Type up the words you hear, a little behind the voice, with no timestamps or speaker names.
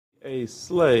a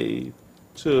slave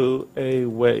to a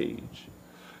wage.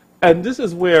 And this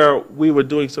is where we were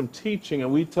doing some teaching,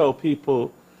 and we tell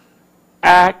people,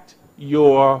 act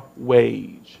your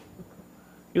wage.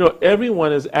 You know,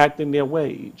 everyone is acting their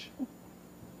wage.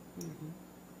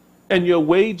 And your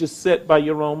wage is set by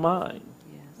your own mind.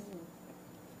 Yes.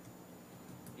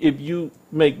 If you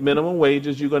make minimum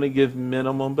wages, you're going to give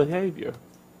minimum behavior.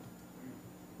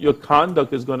 Your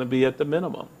conduct is going to be at the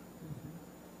minimum.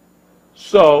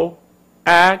 So,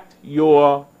 act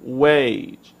your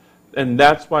wage. And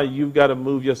that's why you've got to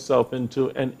move yourself into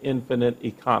an infinite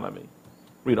economy.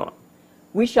 Read on.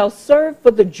 We shall serve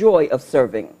for the joy of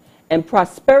serving, and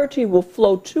prosperity will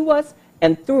flow to us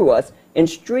and through us in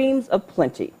streams of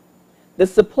plenty. The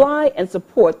supply and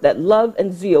support that love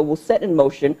and zeal will set in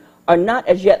motion are not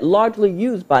as yet largely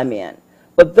used by man,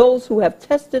 but those who have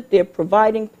tested their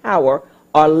providing power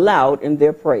are loud in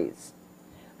their praise.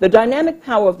 The dynamic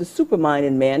power of the supermind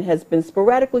in man has been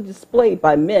sporadically displayed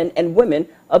by men and women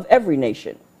of every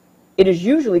nation. It is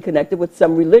usually connected with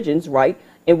some religion's rite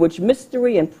in which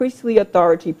mystery and priestly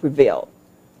authority prevail.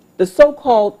 The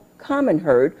so-called common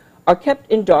herd are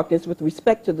kept in darkness with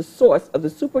respect to the source of the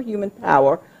superhuman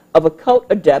power of occult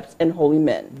adepts and holy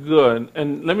men. Good.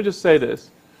 And let me just say this.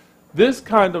 This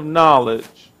kind of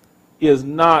knowledge is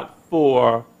not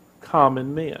for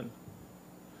common men.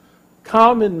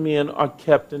 Common men are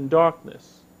kept in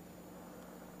darkness.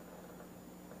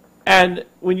 And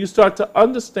when you start to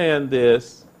understand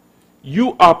this,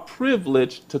 you are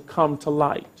privileged to come to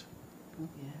light.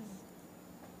 Yes.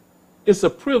 It's a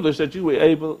privilege that you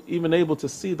were even able to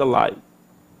see the light.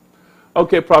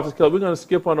 Okay, Prophet Kelly, we're going to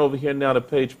skip on over here now to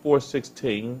page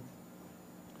 416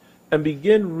 and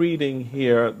begin reading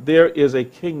here. There is a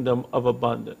kingdom of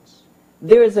abundance.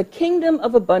 There is a kingdom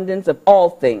of abundance of all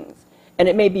things, and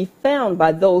it may be found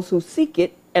by those who seek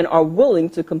it and are willing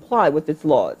to comply with its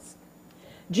laws.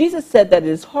 Jesus said that it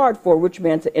is hard for a rich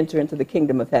man to enter into the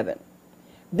kingdom of heaven.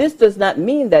 This does not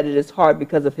mean that it is hard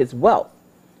because of his wealth,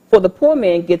 for the poor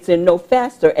man gets in no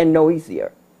faster and no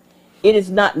easier. It is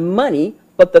not money,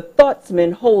 but the thoughts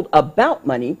men hold about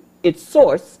money, its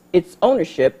source, its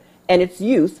ownership, and its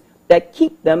use that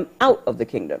keep them out of the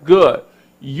kingdom. Good.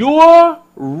 Your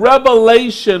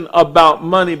revelation about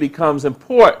money becomes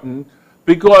important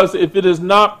because if it is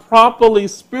not properly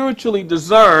spiritually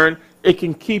discerned, it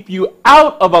can keep you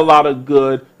out of a lot of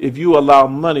good if you allow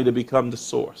money to become the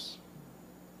source.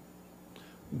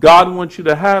 God wants you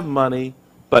to have money,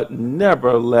 but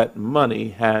never let money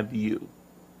have you.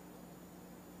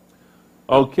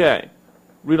 Okay.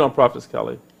 Read on, Prophet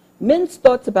Kelly. Men's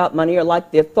thoughts about money are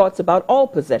like their thoughts about all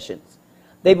possessions.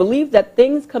 They believe that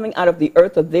things coming out of the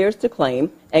earth are theirs to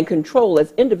claim and control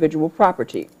as individual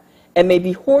property, and may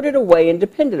be hoarded away and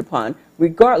depended upon,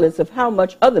 regardless of how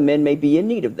much other men may be in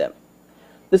need of them.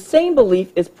 The same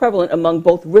belief is prevalent among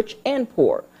both rich and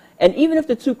poor, and even if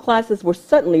the two classes were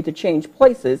suddenly to change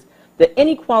places, the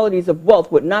inequalities of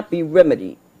wealth would not be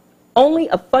remedied. Only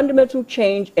a fundamental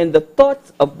change in the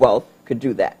thoughts of wealth could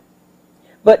do that.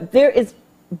 But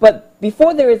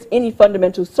before there is any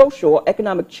fundamental social or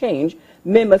economic change,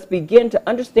 men must begin to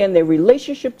understand their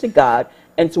relationship to God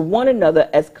and to one another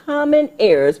as common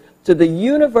heirs to the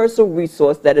universal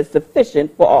resource that is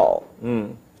sufficient for all.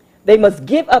 They must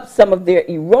give up some of their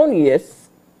erroneous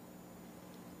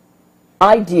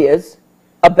ideas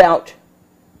about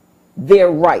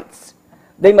their rights.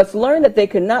 They must learn that they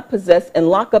cannot possess and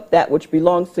lock up that which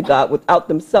belongs to God without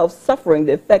themselves suffering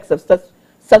the effects of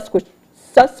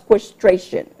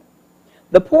sequestration.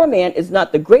 The poor man is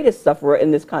not the greatest sufferer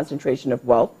in this concentration of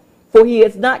wealth, for he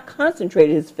has not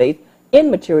concentrated his faith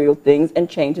in material things and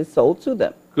chained his soul to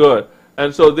them. Good.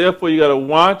 And so therefore you got to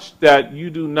watch that you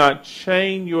do not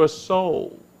chain your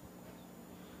soul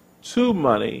to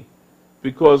money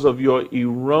because of your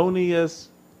erroneous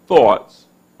thoughts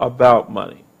about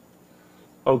money.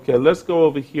 Okay, let's go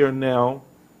over here now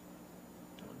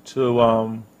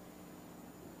to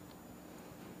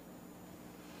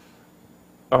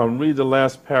read the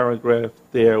last paragraph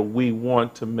there. We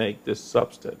want to make this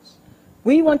substance.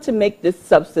 We want to make this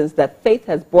substance that faith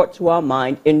has brought to our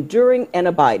mind enduring and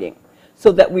abiding,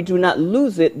 so that we do not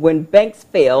lose it when banks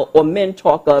fail or men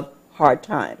talk of hard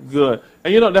times. Good.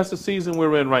 And you know, that's the season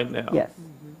we're in right now. Yes.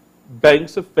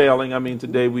 Banks are failing. I mean,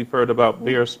 today we've heard about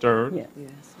Bear Stearns. Yes.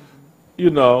 Yes. You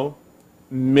know,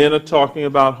 men are talking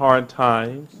about hard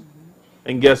times.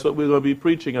 And guess what we're going to be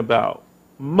preaching about?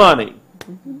 Money.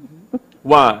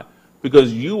 Why?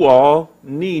 Because you all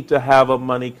need to have a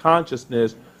money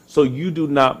consciousness so you do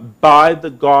not buy the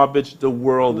garbage the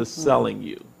world is selling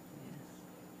you.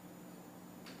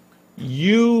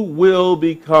 You will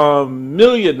become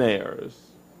millionaires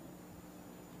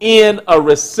in a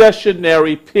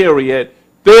recessionary period,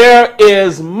 there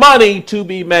is money to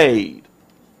be made,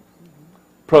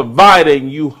 providing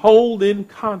you hold in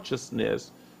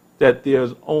consciousness that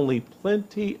there's only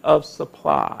plenty of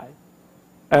supply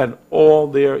and all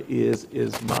there is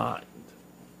mind.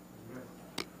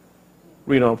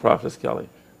 Read on, Prophet Kelly.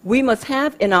 We must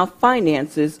have in our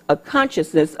finances a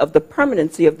consciousness of the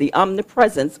permanency of the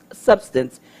omnipresent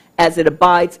substance as it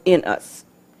abides in us.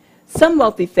 Some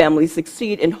wealthy families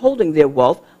succeed in holding their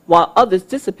wealth while others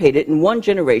dissipate it in one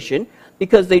generation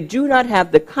because they do not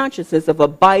have the consciousness of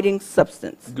abiding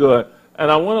substance. Good. And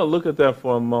I want to look at that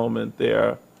for a moment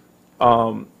there.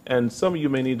 And some of you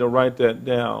may need to write that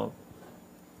down.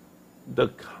 The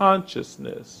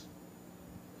consciousness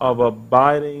of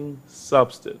abiding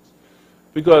substance.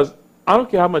 Because I don't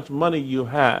care how much money you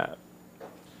have,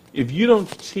 if you don't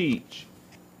teach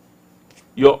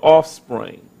your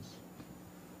offspring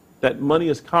that money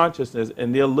is consciousness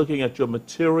and they're looking at your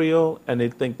material and they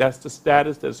think that's the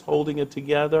status that's holding it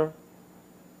together,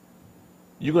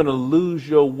 you're going to lose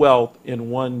your wealth in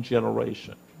one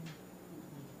generation.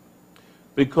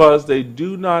 Because they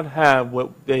do not have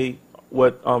what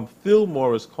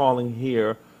Fillmore is calling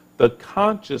here the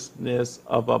consciousness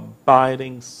of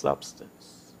abiding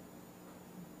substance.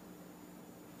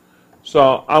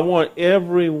 So I want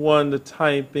everyone to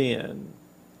type in,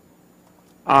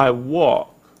 I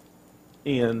walk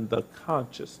in the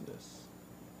consciousness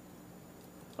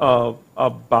of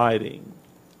abiding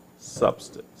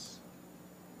substance.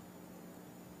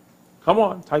 Come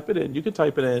on, type it in. You can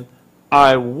type it in.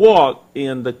 I walk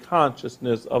in the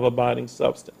consciousness of abiding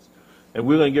substance. And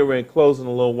we're going to get ready to close in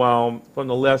a little while from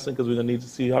the lesson because we're going to need to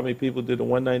see how many people did the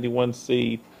 191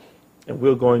 seed. And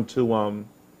we're going to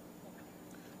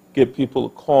get people a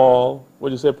call. What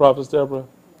did you say, Prophet Deborah?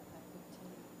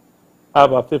 How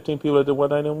about 15 people that did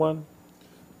 191?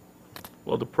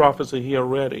 Well, the prophets are here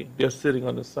already. They're sitting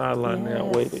on the sideline now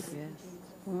waiting. Yes.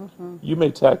 Mm-hmm. You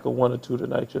may tackle one or two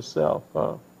tonight yourself,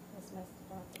 huh?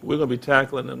 We're going to be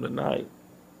tackling them tonight.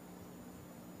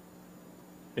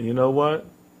 And you know what?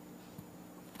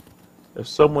 If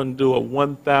someone do a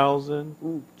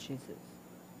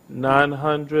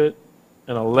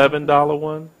 $1,911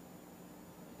 one,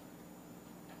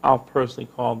 I'll personally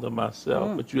call them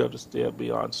myself, but you have to stay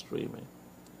beyond streaming.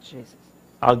 Jesus.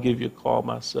 I'll give you a call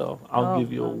myself. I'll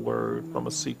give you a word from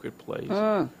a secret place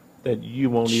that you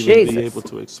won't even be able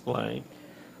to explain.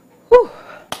 Whew.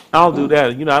 I'll do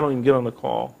that. You know, I don't even get on the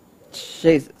call.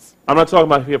 Jesus. I'm not talking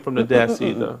about here from the desk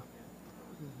either.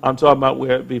 I'm talking about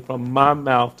where it be from my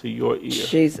mouth to your ear.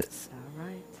 Jesus. All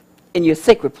right. In your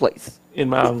sacred place. I'm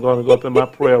going to go up in my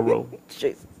prayer room.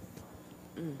 Jesus.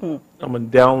 I'm going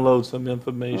to download some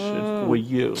information for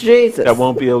you Jesus. that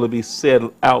won't be able to be said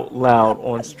out loud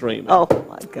on streaming. Oh,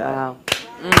 my God.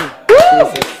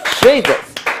 Wow.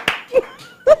 Jesus.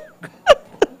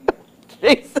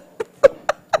 Jesus.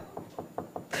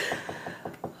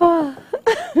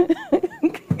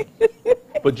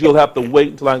 But you'll have to wait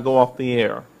until I go off the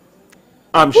air.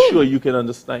 I'm sure you can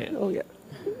understand. Oh, yeah.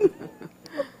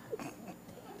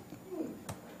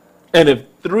 And if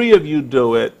 3 of you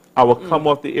do it, I will come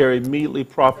off the air immediately.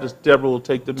 Prophetess Deborah will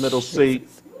take the middle seat.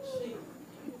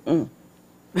 And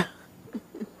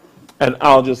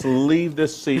I'll just leave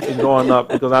this seat and go on up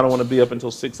because I don't want to be up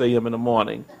until 6 a.m. in the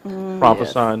morning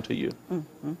prophesying to you.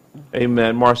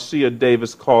 Amen. Marcia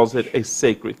Davis calls it a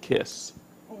sacred kiss.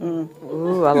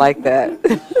 Ooh, I like that.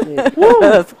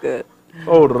 That's good.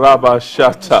 Oh, Rabba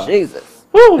Shata. Jesus.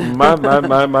 Oh, my.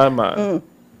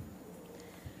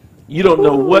 You don't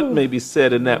know what may be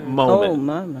said in that moment Oh,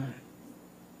 my.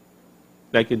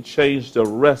 that can change the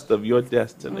rest of your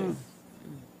destiny.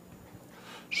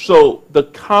 So the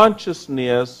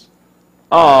consciousness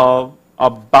of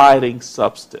abiding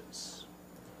substance.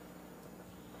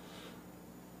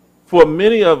 For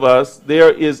many of us,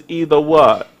 there is either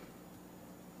what?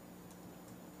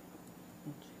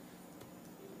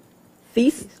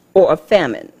 Feast or a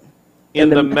famine. In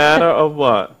the matter of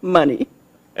what? Money.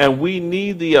 And we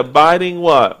need the abiding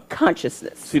what?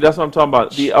 Consciousness. See, that's what I'm talking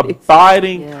about. The Jesus.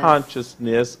 abiding Yes.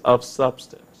 consciousness of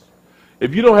substance.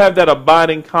 If you don't have that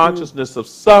abiding consciousness of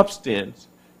substance,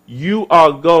 you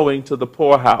are going to the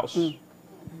poorhouse.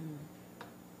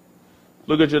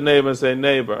 Look at your neighbor and say,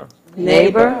 neighbor,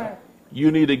 Neighbor,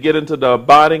 you need to get into the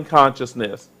abiding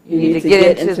consciousness You need to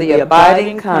get into the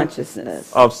abiding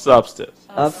consciousness of substance.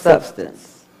 of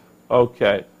substance.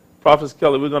 Okay. Prophet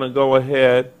Kelly, we're going to go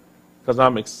ahead because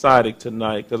I'm excited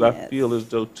tonight because I Yes. feel as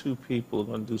though 2 people are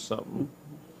going to do something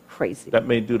Crazy. that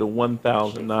may do the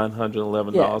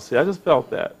 $1,911. Yeah. See, I just felt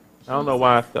that. I don't know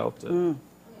why I felt it.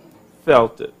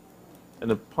 Felt it. and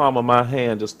the palm of my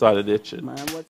hand just started itching. Mine was